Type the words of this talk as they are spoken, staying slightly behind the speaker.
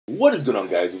What is going on,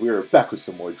 guys? We are back with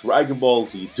some more Dragon Ball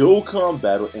Z Dokkan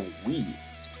Battle, and we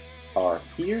are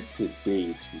here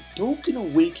today to Dokkan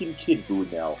Awaken Kid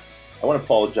BUU. Now, I want to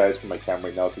apologize for my camera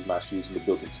right now because I'm actually using the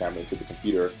built-in camera into the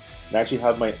computer, and I actually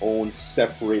have my own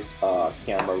separate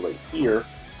camera right here,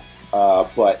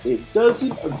 but it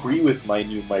doesn't agree with my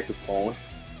new microphone.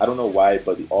 I don't know why,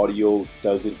 but the audio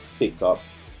doesn't pick up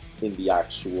in the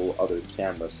actual other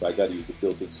camera, so I got to use the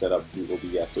built-in setup through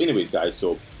OBS. So anyways, guys,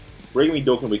 so bringing me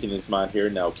Dokkan Awaken this man here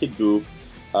now, Kid BUU.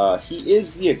 He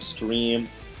is the Extreme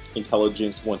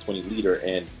Intelligence 120 leader,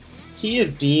 and he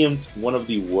is deemed one of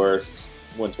the worst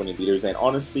 120 leaders. And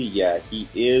honestly, yeah, he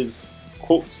is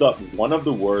quotes up one of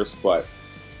the worst, but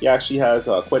he actually has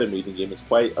quite an amazing game. It's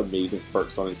quite amazing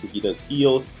perks on it. So he does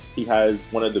heal. He has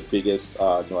one of the biggest.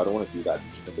 No, I don't want to do that.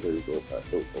 There you go.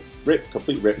 Rip,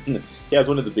 complete rip. He has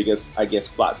one of the biggest, I guess,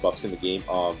 flat buffs in the game.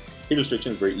 His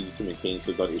restriction is very easy to maintain,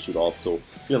 so it's not an issue at all. So we're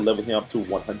gonna level him up to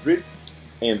 100,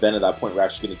 and then at that point, we're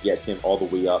actually gonna get him all the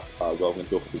way up. Well, we're gonna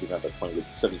Dokkan Awaken at that point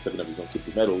with 77 of his own Kid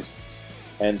BUU medals,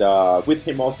 and with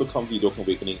him also comes the Dokkan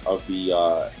Awakening of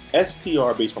the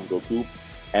STR base form Goku,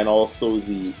 and also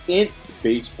the INT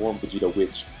base form Vegeta,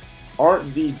 which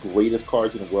aren't the greatest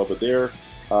cards in the world, but they're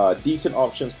decent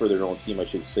options for their own team, I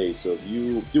should say. So if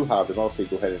you do have them, I'll say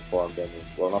go ahead and farm them.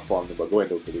 Well, not farm them, but go ahead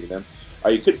and Dokkan Awaken them.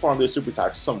 You could farm their super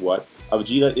attack somewhat.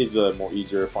 Vegeta is a more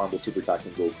easier farm the super attack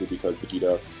than Goku, because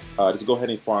Vegeta, just go ahead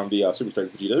and farm the super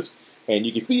strike Vegetas, and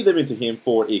you can feed them into him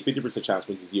for a 50% chance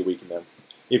when you awaken them.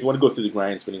 If you want to go through the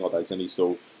grind, spending all that Zenny.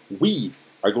 So we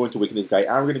are going to awaken this guy,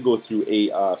 and we're going to go through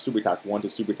a super attack 1 to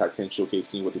super attack 10 showcase,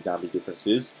 seeing what the damage difference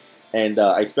is, and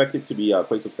I expect it to be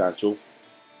quite substantial.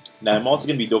 Now I'm also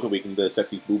going to be Dokkan Awakening the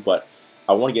Sexy BUU, but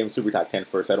I want to get him super attack 10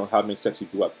 first. I don't have him Sexy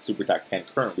BUU at super attack 10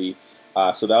 currently.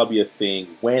 So that'll be a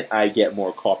thing when I get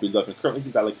more copies of him. Currently,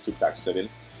 he's at like a Super Attack 7.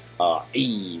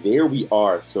 Hey, there we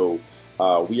are. So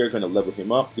we are going to level him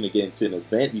up. Going to get into an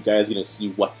event. You guys are going to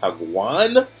see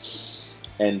Watagwan.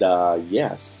 And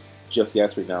yes, just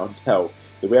yes right now. Now,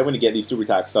 the way I'm going to get these Super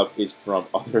Attacks up is from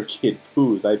other Kid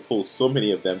BUUs. I pull so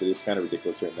many of them that it's kind of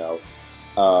ridiculous right now.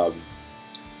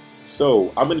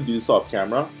 So I'm going to do this off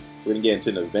camera. We're going to get into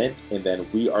an event, and then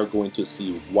we are going to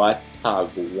see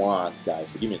Watagwan,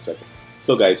 guys. So give me a second.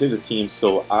 So guys, here's a team.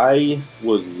 So I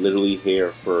was literally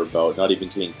here for about, not even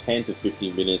kidding, 10 to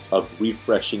 15 minutes of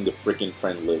refreshing the freaking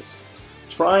friend list.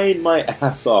 Trying my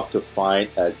ass off to find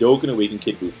a Dokkan Awaken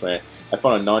Kid BUU friend. I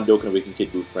found a non-Dokkan Awaken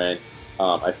Kid BUU friend.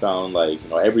 I found, like,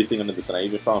 everything under the sun. I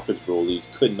even found Fist Broly's.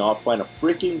 Could not find a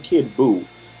freaking Kid BUU.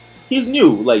 He's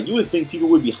new. Like, you would think people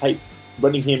would be hyped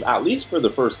running him at least for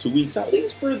the first 2 weeks. At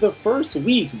least for the first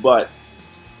week. But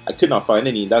I could not find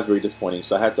any, and that's very disappointing.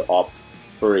 So I had to opt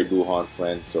for a Buuhan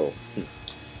friend. So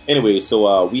anyway,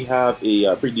 so we have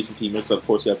a pretty decent team. So of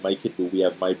course we have my Kid BUU, we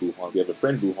have my Buuhan, we have a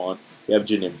friend Buuhan, we have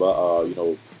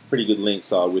Janemba, pretty good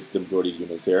links with the majority of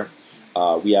units here.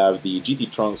 We have the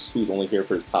GT Trunks, who's only here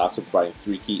for his passive, providing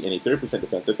 3 key and a 30%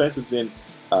 defense. Defense isn't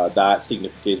that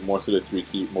significant, more so the 3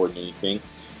 key more than anything.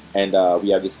 And we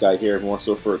have this guy here, more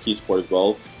so for a key support as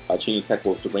well. Chaining Tech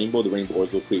works the Rainbow. The Rainbow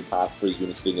always will create paths for the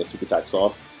units to get super attacks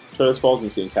off. Turles falls in the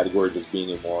same category, just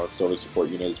being a more sort of support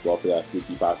unit as well for that 3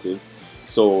 key passive.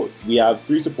 So we have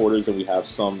 3 supporters, and we have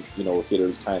some,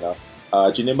 hitters kind of.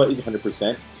 Janemba is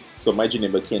 100%, so my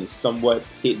Janemba can somewhat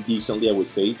hit decently, I would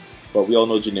say. But we all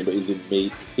know Janemba isn't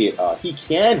made to hit. He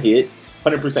can hit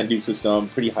 100% dupe system,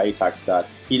 pretty high attack stat.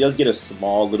 He does get a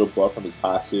small little buff from his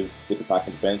passive with attack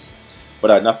and defense,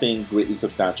 but nothing greatly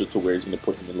substantial to where he's going to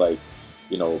put him in, like,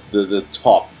 the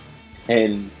top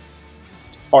 10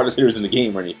 hardest hitters in the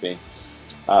game or anything.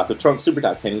 So Trunks super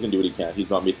attack 10, he's gonna do what he can. He's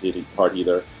not made to hit hard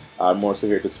either. More so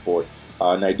here to support.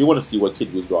 And I do want to see what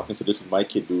Kid BUU is rocking. So this is my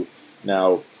Kid BUU.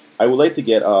 Now I would like to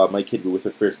get my Kid BUU with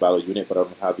a first battle unit, but I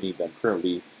don't have any of them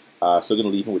currently. So I'm gonna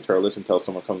leave him with Turles until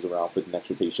someone comes around for the next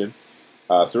rotation.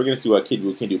 So we're gonna see what Kid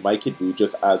BUU can do. My Kid BUU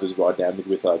just as his raw damage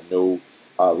with no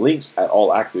links at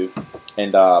all active,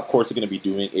 and of course, we're going to be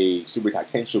doing a Super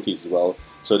Attack 10 showcase as well.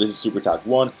 So this is Super Attack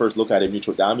 1. First look at him,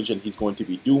 neutral damage, and he's going to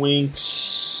be doing.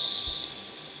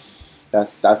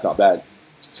 That's not bad.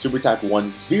 Super Attack 1,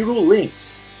 0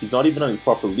 links. He's not even on his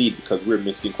proper lead because we're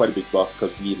missing quite a big buff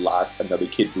because we lack another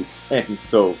Kid BUU friend.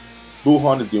 So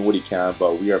Buuhan is doing what he can,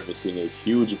 but we are missing a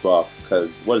huge buff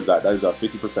because what is that? That is a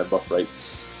 50% buff, right?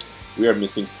 We are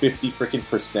missing 50 freaking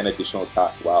 % additional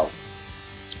attack. Wow.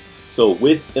 So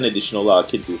with an additional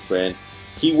Kid BUU friend,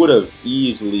 he would have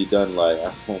easily done, like,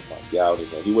 oh my god,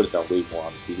 he would have done way more,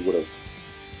 honestly. He would have,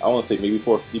 I want to say maybe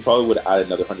he probably would have added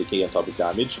another 100k on top of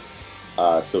damage.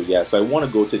 So yeah, so I want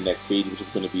to go to the next phase, which is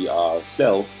going to be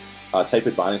Cell. type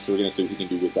advantage, so we're gonna see what he can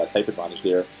do with that type advantage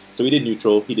there. So he did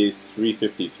neutral, he did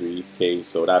 353k,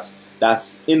 so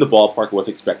that's in the ballpark of what's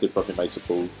expected from him, I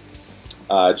suppose.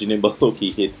 Janemba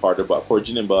low-key hit harder, but of course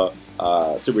Janemba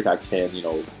super attack 10, you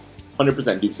know,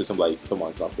 100% dupe system, like, come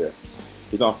on, it's not fair.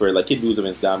 It's not fair. Like, Kid Boo's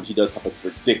immense damage, he does have a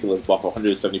ridiculous buff,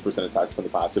 170% attack from the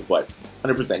passive, but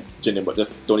 100% Janemba,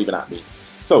 just don't even at me.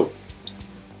 So,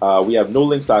 we have no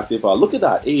links active. Look at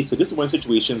that. Hey, so this is one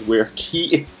situation where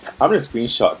key is. I'm gonna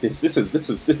screenshot this. This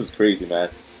is crazy, man.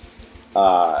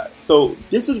 So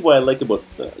this is what I like about.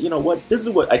 You know what? This is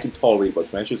what I can tolerate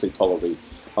about. I should say tolerate.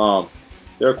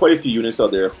 There are quite a few units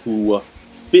out there who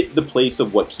fit the place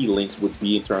of what key links would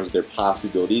be in terms of their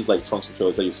possibilities, like Trunks and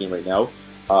Turtles that you're seeing right now.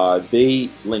 They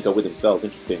link up with themselves.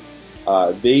 Interesting.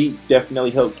 They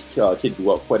definitely help Kid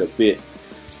Buu out quite a bit.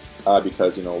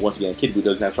 Because, you know, once again, Kid Buu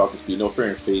doesn't have chocolate speed, no fear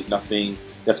and faith, nothing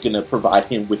that's going to provide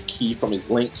him with key from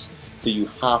his links. So you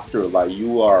have to rely,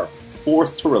 you are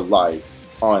forced to rely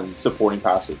on supporting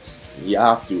passives. You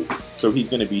have to. So he's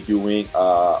going to be doing,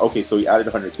 okay, so he added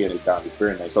 100k in his damage.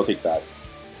 Very nice, I'll take that.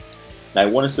 Now I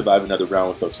want to survive another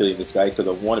round without killing this guy because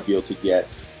I want to be able to get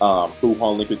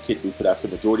Buuhan link with Kid Buu, because that's the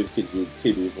majority of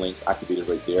Kid Buu's links activated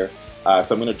right there.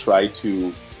 So I'm going to try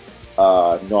to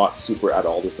not super at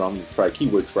all this round. I'm going to try,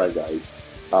 keyword try, guys.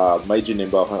 My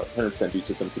Janemba 100% beat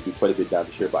system could do quite a bit of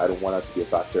damage here, but I don't want that to be a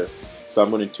factor. So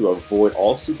I'm going to avoid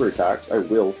all super attacks. I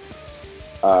will.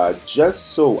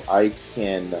 Just so I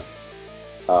can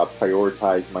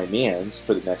prioritize my mans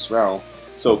for the next round.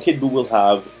 So Kid Buu will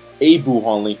have a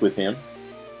Buuhan link with him.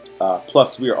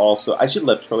 Plus we are also, I should have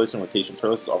left Turles in rotation.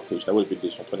 Turles is off rotation. That would have been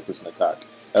additional 20% attack.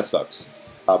 That sucks.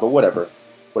 But whatever.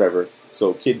 Whatever.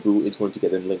 So Kid Buu is going to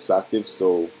get them links active,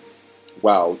 so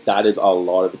wow, that is a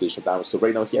lot of additional damage. So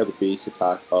right now he has a base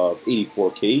attack of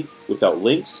 84k without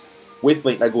links. With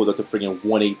link that goes up to friggin'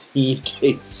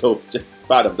 118k, so just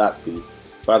fathom that, please.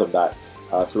 Fathom that.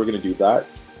 So we're going to do that.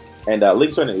 And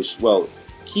links aren't an issue. Well,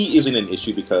 key isn't an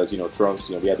issue because, you know, Trunks,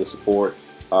 you know, we have the support.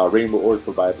 Rainbow Orbs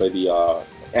provided by the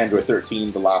Android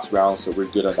 13 the last round, so we're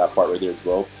good on that part right there as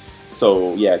well.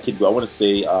 So yeah, Kid Buu, I want to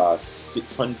say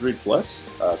 600 plus.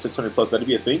 600 plus, that'd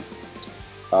be a thing.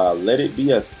 Let it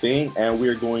be a thing, and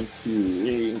we're going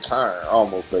to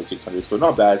almost like 600, so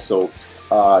not bad. So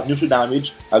neutral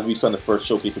damage, as we saw in the first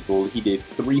showcase of Broly, he did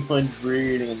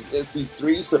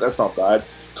 353, so that's not bad.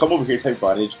 Come over here, type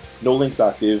advantage, no links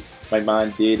active. My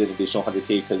man did an additional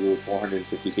 100k because it was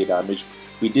 450k damage.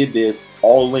 We did this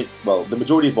all link. Well, the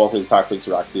majority of all his attack links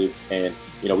are active, and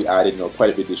you know we added, you know, quite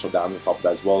a bit of additional damage on top of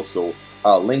that as well. So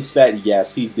link set,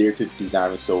 yes, he's there to do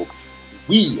damage. So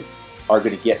we are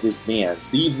gonna get these mans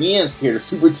here to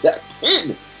super attack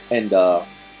 10, and we're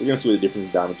gonna see what the difference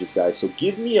in damage is, guys. So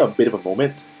give me a bit of a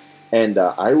moment, and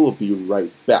I will be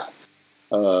right back.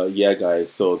 Yeah,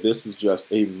 guys. So this is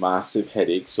just a massive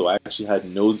headache. So I actually had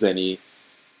no Zenny.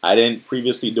 I didn't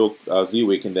previously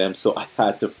Z-Awaken them, so I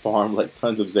had to farm like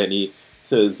tons of Zenny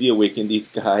to Z-Awaken these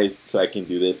guys so I can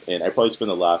do this. And I probably spent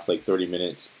the last like 30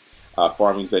 minutes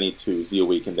farming Zenny to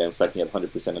Z-Awaken them so I can get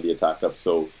 100% of the attack up.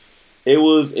 So it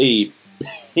was a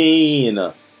pain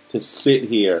to sit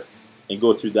here and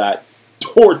go through that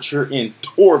torture and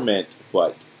torment,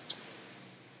 but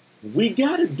we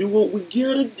gotta do what we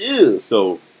gotta do.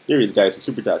 So there he is, guys, the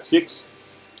Super Attack 6.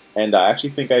 And I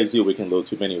actually think I Z-Awaken load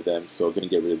too many of them, so I'm going to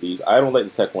get rid of these. I don't like the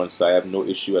Tech 1, so I have no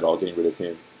issue at all getting rid of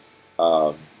him.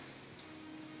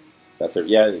 That's it.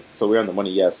 Yeah, so we're on the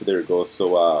money. Yeah, so there we go.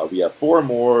 So we have 4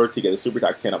 more to get the Super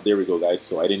Attack 10 up. There we go, guys.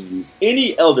 So I didn't use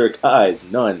any Elder Kais,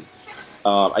 none.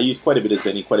 I used quite a bit of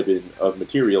Zenny, quite a bit of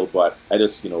material, but I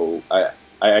just, you know, I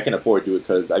can afford to do it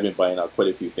because I've been buying out quite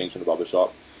a few things from the barber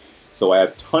shop. So I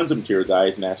have tons of material,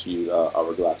 guys, and actually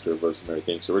Hourglass to reverse and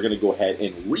everything. So we're going to go ahead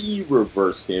and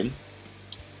re-reverse him.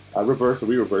 Reverse or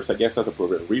re-reverse, I guess that's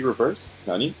appropriate. Re-reverse,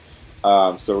 honey.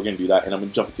 So we're going to do that, and I'm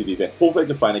going to jump into the event. Hopefully I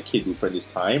can find a Kid Buu friend this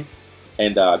time.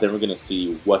 And then we're going to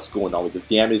see what's going on with the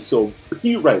damage. So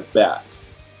be right back.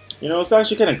 You know, it's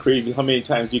actually kind of crazy how many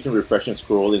times you can refresh and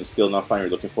scroll and still not find what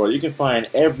you're looking for. You can find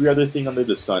every other thing under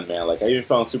the sun, man. Like, I even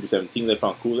found Super 17s, I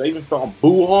found Cool, I even found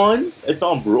Buuhans, I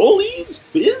found Broly's,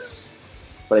 Fizz.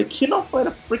 But I cannot find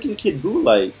a freaking Kid Buu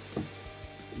like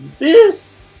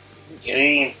this.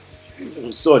 It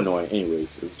was so annoying.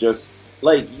 Anyways, it's just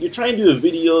like you're trying to do a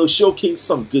video, showcase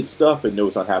some good stuff, and no,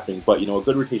 it's not happening. But you know, a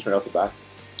good rotation right off the bat.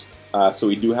 So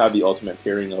we do have the ultimate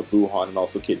pairing of Buuhan and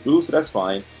also Kid Buu, so that's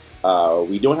fine.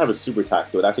 We don't have a super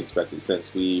attack though. That's expected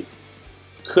since we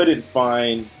couldn't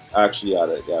find. Actually,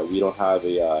 yeah, we don't have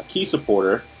a key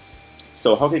supporter.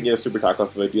 So how can I get a super attack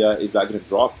off of idea? Is that going to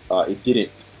drop? It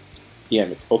didn't.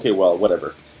 Damn it. Okay, well,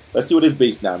 whatever. Let's see what his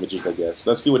base damage is, I guess.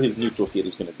 Let's see what his neutral hit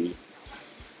is going to be.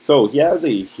 So he has a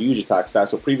huge attack stat.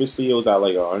 So previously it was at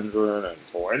like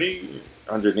 120,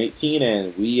 118,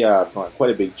 and we have gone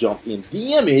quite a big jump in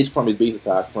damage from his base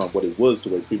attack from what it was to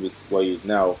what he is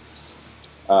now.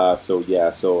 So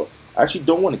yeah, so I actually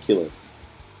don't want to kill him.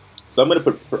 So I'm going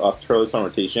to put Turles on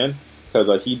rotation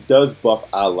because he does buff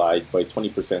allies by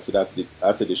 20%, so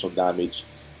that's additional damage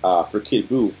for Kid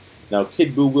BUU. Now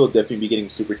Kid BUU will definitely be getting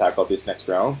super attack up this next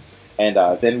round, and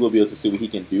then we'll be able to see what he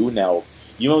can do. Now,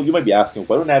 you might be asking,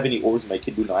 why don't I have any orbs in my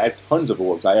Kid BUU? Now I have tons of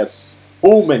orbs. I have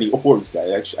so many orbs, guys.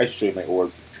 Actually, I should show you my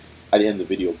orbs at the end of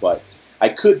the video, but I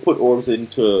could put orbs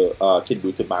into Kid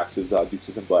BUU to max his dupe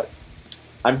system, but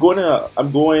I'm going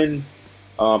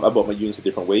about my units a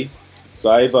different way.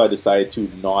 So I've decided to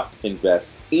not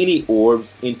invest any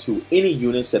orbs into any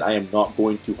units that I am not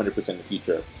going to 100% in the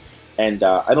future. And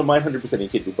I don't mind 100% in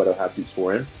Kid BUU, but I don't have dupes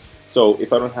for him. So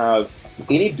if I don't have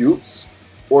any dupes,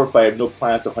 or if I have no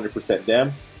plans to 100%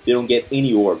 them, they don't get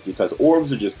any orbs because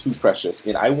orbs are just too precious.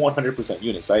 And I want 100%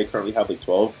 units. I currently have like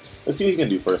 12. Let's see what he can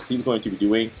do first. He's going to be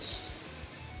doing...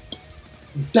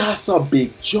 That's a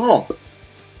big jump!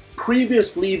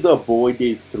 Previously, the boy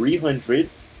did 300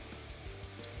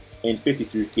 and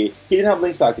 53k. He didn't have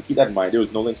link stock, to keep that in mind. There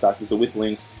was no link stock, so with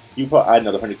links, you probably add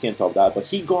another 100k on top of that. But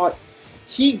he got,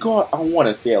 I want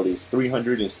to say at least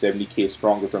 370k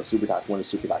stronger from Super Attack 1 to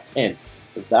Super Attack 10.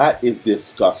 That is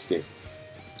disgusting.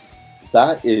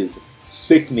 That is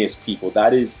sickness, people.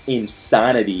 That is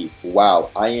insanity. Wow,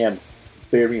 I am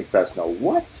very impressed now.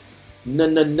 What? Now,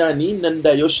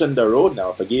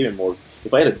 if I gave him more,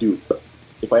 if I had a dupe,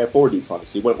 if I have 4 dupes,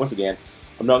 honestly, once again,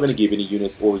 I'm not going to give any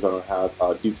units orbs. I don't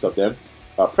have dupes of them.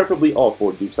 Preferably all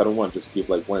 4 dupes. I don't want to just give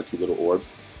like 1 or 2 little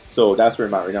orbs. So that's where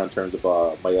I'm at right now in terms of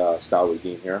my style of the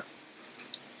game here.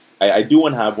 I do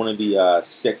want to have one of the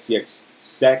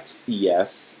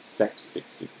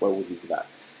what was even that?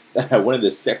 One of the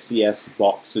sexiest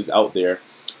boxes out there,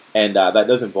 and that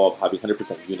does involve having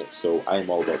 100% units. So I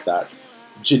am all about that.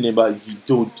 Janemba,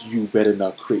 you better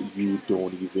not crit. You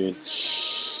don't even.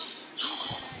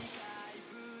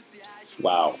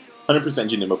 Wow, 100%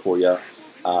 Janemba for you.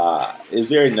 Is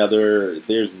there another?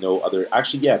 There's no other.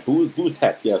 Actually, yeah, BUU's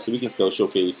tech. Yeah, so we can still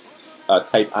showcase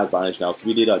type advantage now. So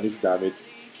we did neutral damage.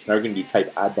 Now we're going to do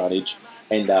type advantage,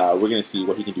 and we're going to see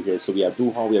what he can do here. So we have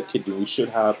Buuhan, we have Kid BUU. We should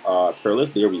have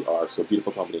Turles. There we are. So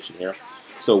beautiful combination here.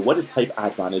 So what is type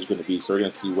advantage going to be? So we're going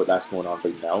to see what that's going on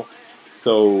right now.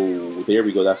 So there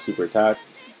we go. That's super attack.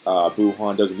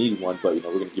 Buuhan doesn't need one, but we're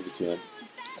going to give it to him.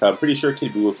 I'm pretty sure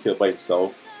Kid BUU will kill by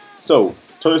himself. So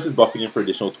Turles is buffing him for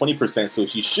additional 20%. So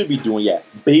she should be doing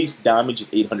base damage is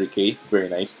 800k. Very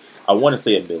nice. I want to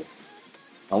say a mil.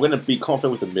 I'm going to be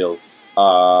confident with a mil.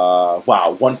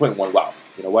 Wow, 1.1. Wow.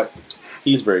 You know what?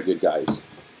 He's very good, guys.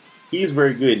 He's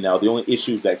very good. Now the only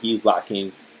issue is that he's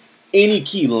lacking any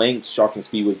key length. Shocking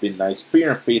speed would have been nice.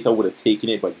 Fear and Faith, I would have taken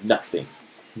it, but nothing.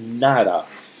 Nada.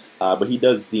 But he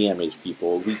does damage,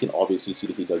 people. We can obviously see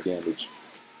that he does damage.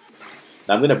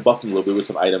 Now I'm going to buff him a little bit with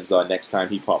some items next time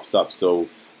he pops up. So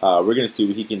we're going to see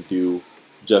what he can do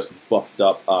just buffed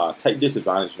up. Type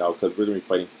disadvantage now because we're going to be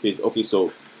fighting Fizz. Okay,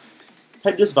 so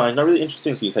type disadvantage. Not really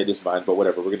interesting seeing type disadvantage, but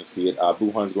whatever. We're going to see it.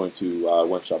 Buuhan's going to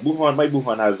one-shot. My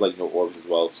Buuhan has like no orbs as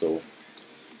well. So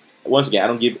once again, I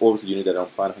don't give orbs to unit that I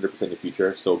don't plan 100% in the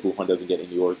future. So Buuhan doesn't get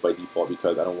any orbs by default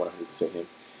because I don't want 100% him.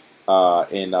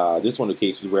 And this one of the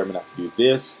cases where I'm going to have to do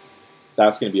this.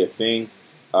 That's going to be a thing.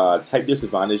 Type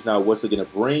disadvantage now. What's it going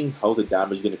to bring? How's the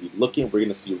damage going to be looking? We're going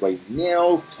to see right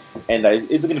now. And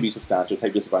is it going to be substantial?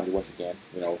 Type disadvantage once again.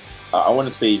 I want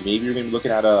to say maybe you're going to be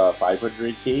looking at a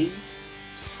 500k,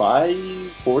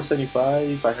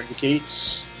 475,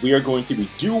 500k. We are going to be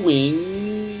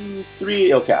doing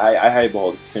 3. Okay, I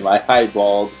highballed him. I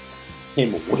highballed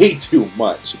him way too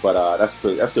much, but that's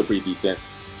still pretty decent.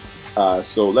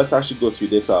 So let's actually go through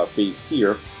this phase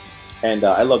here. And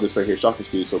I love this right here. Shocking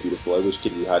speed is so beautiful. I wish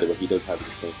Kid BUU had it, but he doesn't have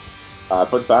anything.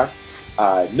 Fun fact,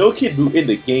 no Kid BUU in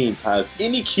the game has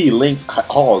any key links at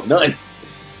all. None.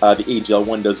 The AGL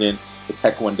one doesn't. The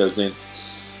Tech one doesn't.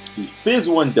 The Fizz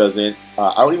one doesn't.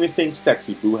 I don't even think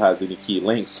Sexy BUU has any key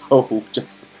links. So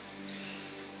just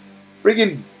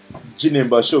friggin'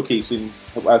 Janemba showcasing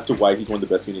as to why he's one of the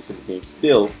best units in the game.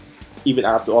 Still, even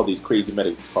after all these crazy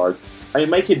meta cards. I mean,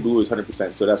 my Kid BUU is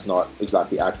 100%, so that's not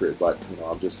exactly accurate, but,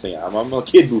 I'm just saying, I'm a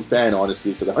Kid BUU fan,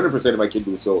 honestly, because 100% of my Kid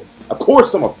BUU, so, of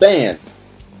course, I'm a fan!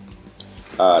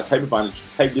 Type advantage,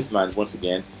 type disadvantage once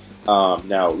again.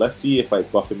 Now, let's see if I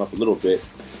buff him up a little bit.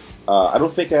 I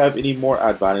don't think I have any more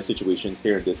advantage situations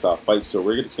here in this fight, so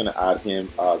we're just going to add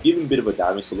him, give him a bit of a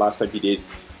damage. So last time he did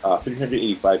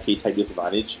 385k type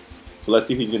disadvantage. So let's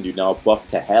see what he's going to do now. Buff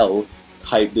to hell.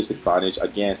 type disadvantage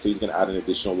again, so he's gonna add an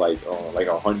additional like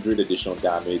 100 additional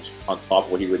damage on top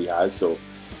of what he already has. So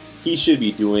he should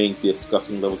be doing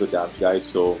disgusting levels of damage, guys.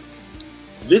 So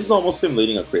this is almost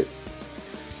simulating a crit.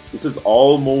 This is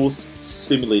almost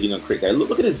simulating a crit, guys.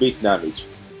 Look at his base damage.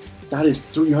 That is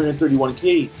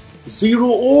 331k. 0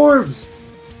 orbs.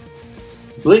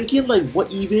 Blinking like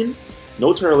what even?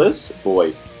 No Turles,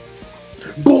 boy.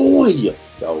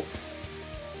 No.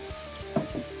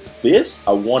 This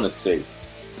I want to say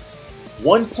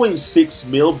 1.6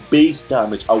 mil base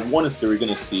damage. I want to say we're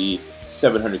gonna see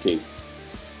 700k.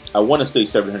 I want to say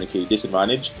 700k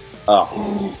disadvantage.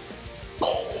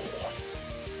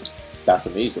 That's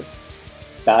amazing.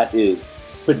 That is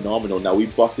phenomenal. Now we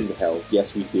buffed into hell.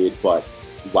 Yes, we did, but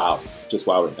wow, just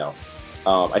wow right now.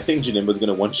 I think Janimba's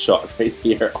gonna one shot right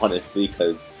here, honestly,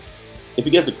 because if he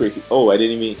gets a crit, oh, I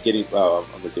didn't even get it.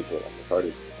 I'm ridiculous. I'm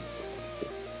retarded.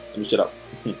 Let me shut up.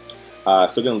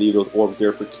 So gonna leave those orbs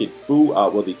there for Kid BUU.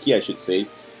 Well, the key, I should say.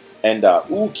 And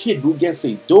ooh, Kid BUU gets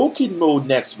a Dokkan mode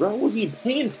next, bro. I wasn't even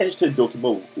paying attention to the Dokkan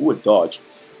mode. Ooh, a dodge.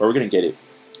 But we're gonna get it.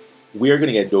 We are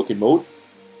gonna get Dokkan mode.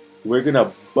 We're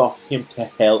gonna buff him to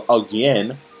hell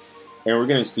again, and we're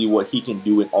gonna see what he can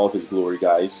do in all of his glory,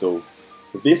 guys. So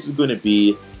this is gonna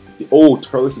be oh,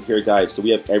 Turles is here, guys. So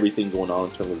we have everything going on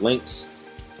in terms of links,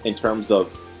 in terms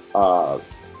of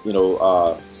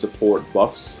support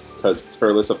buffs, because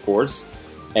Turles, of course,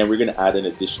 and we're gonna add an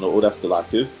additional. Oh, that's still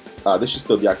active. This should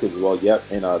still be active as well. Yep,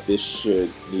 and this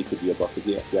should need to be a buff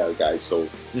again. Yeah, guys. So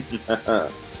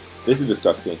this is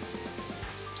disgusting.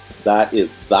 That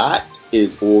is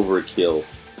overkill.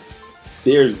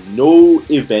 There's no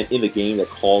event in the game that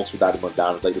calls for that amount of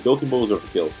damage. Like the Dokkan mode is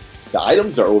overkill. The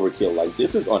items are overkill. Like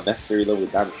this is unnecessary level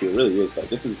of damage. It really is. Like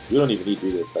this is, we don't even need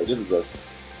to do this. Like this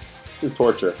is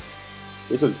torture.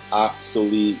 This is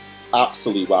absolutely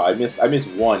wow. I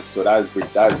missed one, so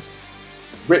that's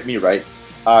Brit me right.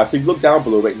 So you look down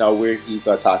below right now where he's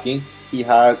attacking. He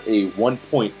has a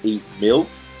 1.8 mil.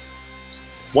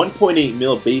 1.8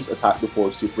 mil base attack before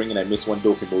Super Ring, and I missed one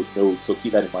Dokkan mode node, so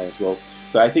keep that in mind as well.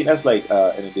 So I think that's like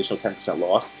an additional 10%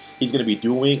 loss. He's going to be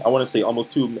doing, I want to say,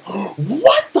 almost 2 mil.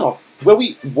 What the?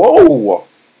 Whoa!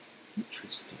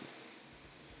 Interesting.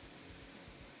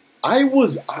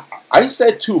 I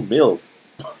said 2 mil.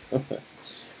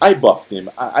 I buffed him.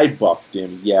 I buffed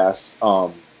him, yes.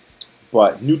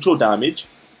 But neutral damage.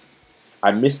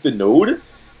 I missed the node.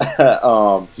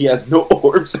 He has no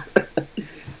orbs.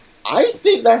 I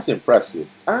think that's impressive,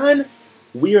 and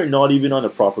we are not even on the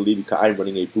proper lead because I'm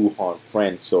running a Buhan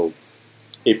friend. So,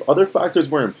 if other factors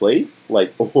were in play,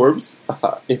 like orbs,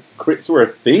 if crits were a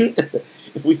thing,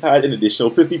 if we had an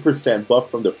additional 50% buff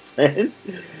from the friend,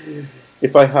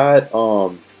 if I had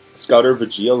Scouter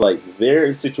Vegeta, like there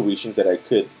are situations that I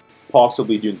could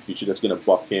possibly do in the future that's gonna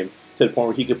buff him to the point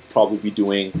where he could probably be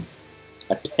doing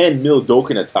a 10 mil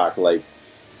Dokkan attack, like.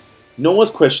 No one's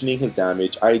questioning his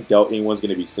damage. I doubt anyone's going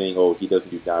to be saying, oh, he doesn't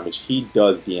do damage. He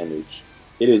does damage.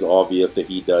 It is obvious that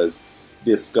he does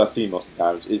disgusting amounts of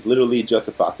damage. It's literally just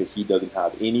the fact that he doesn't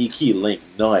have any key link.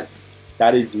 None.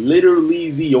 That is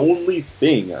literally the only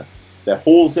thing that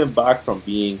holds him back from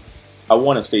being, I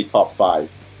want to say, top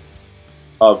 5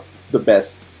 of the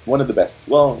best. One of the best.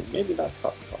 Well, maybe not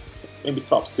top 5. Maybe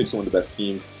top 6 of one of the best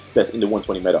teams that's in the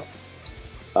 120 meta.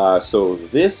 So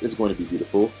this is going to be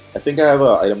beautiful. I think I have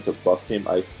an item to buff him.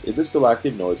 Is this still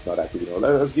active? No, it's not active. You know,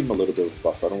 let's give him a little bit of a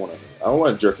buff. I don't want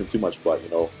to jerk him too much, but you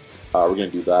know, we're gonna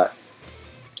do that.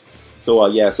 So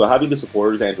yeah, so having the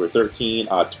supporters Android 13,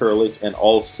 Turles, and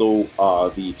also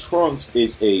the Trunks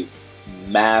is a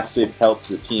massive help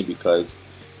to the team because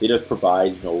they just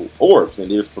provide orbs and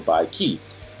they just provide key.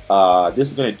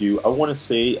 This is gonna do, I want to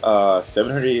say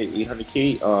 700,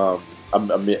 800k.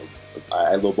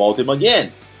 I lowballed him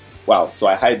again. Wow, so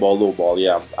I highball, lowball.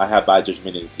 Yeah, I have bad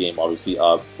judgment in this game, obviously.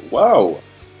 Wow.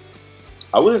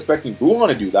 I was expecting Buhan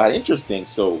to do that. Interesting.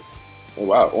 So, oh,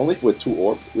 wow, only with 2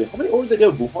 orbs. Wait, how many orbs did I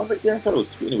get with Buhan right there? I thought it was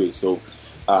 2 anyway. So,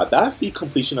 that's the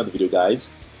completion of the video, guys.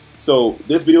 So,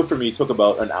 this video for me took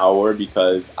about an hour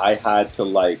because I had to,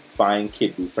 like, find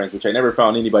Kid BUU friends, which I never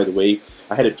found any, by the way.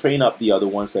 I had to train up the other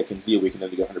one so I can see awaken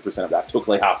them to get 100% of that. Took,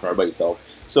 like, half an hour by itself.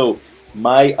 So,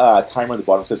 my timer on the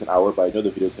bottom says an hour, but I know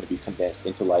the video is going to be condensed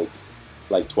into like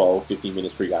 12, 15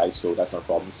 minutes for you guys, so that's not a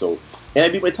problem. So, and I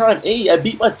beat my time. Hey, I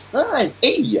beat my time.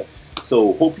 Hey.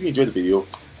 So, hope you enjoyed the video.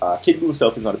 Kid BUU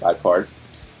himself is not a bad card.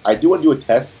 I do want to do a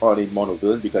test on a mono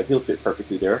villain because he'll fit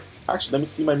perfectly there. Actually, let me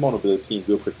see my mono villain team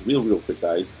real quick,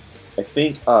 guys. I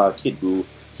think Kid BUU,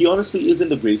 he honestly isn't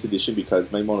the greatest addition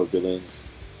because my mono villains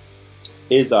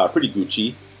is pretty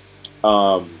Gucci.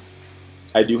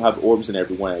 I do have orbs in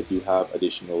everyone. I do have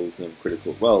additionals and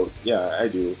critical. Well, yeah, I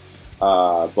do.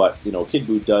 But you know, Kid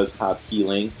Buu does have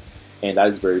healing, and that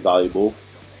is very valuable.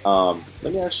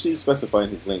 Let me actually specify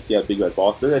in his links. He has Big Bad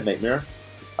Boss. There's a Nightmare.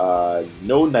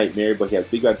 No Nightmare, but he has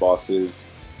Big Bad Bosses.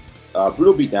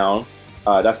 Brutal Beatdown.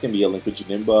 That's going to be a link with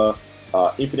Janemba.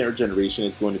 Infinite Regeneration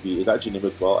is going to be, is that Janemba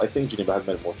as well? I think Janemba has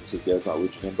Metamorphosis. Yeah, it's not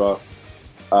with Janemba.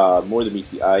 More than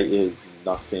meets the eye is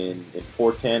nothing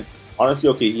important. Honestly,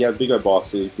 okay, he has Big Bad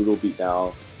Bosses, Brutal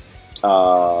Beatdown,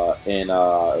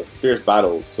 and Fierce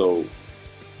Battle. So,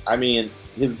 I mean,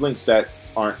 his link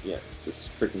sets aren't,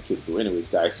 just freaking Kid Buu. Anyways,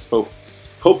 guys, so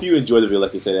hope you enjoy the video.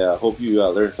 Like I said, I hope you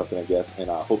learned something, I guess, and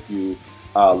I hope you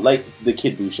like the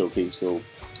Kid Buu showcase. So,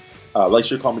 like,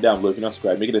 share, comment down below. If you're not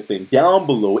subscribed, make it a thing down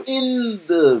below in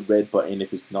the red button.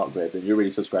 If it's not red, then you're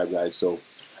already subscribed, guys. So,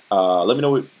 let me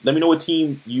know what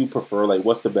team you prefer. Like,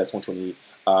 what's the best 120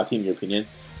 team in your opinion?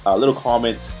 A little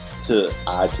comment to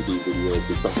add to the video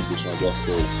with something additional, I guess.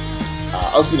 So,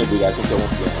 I'll see you in the video, guys. Thank you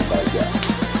once again. Bye,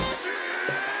 yeah.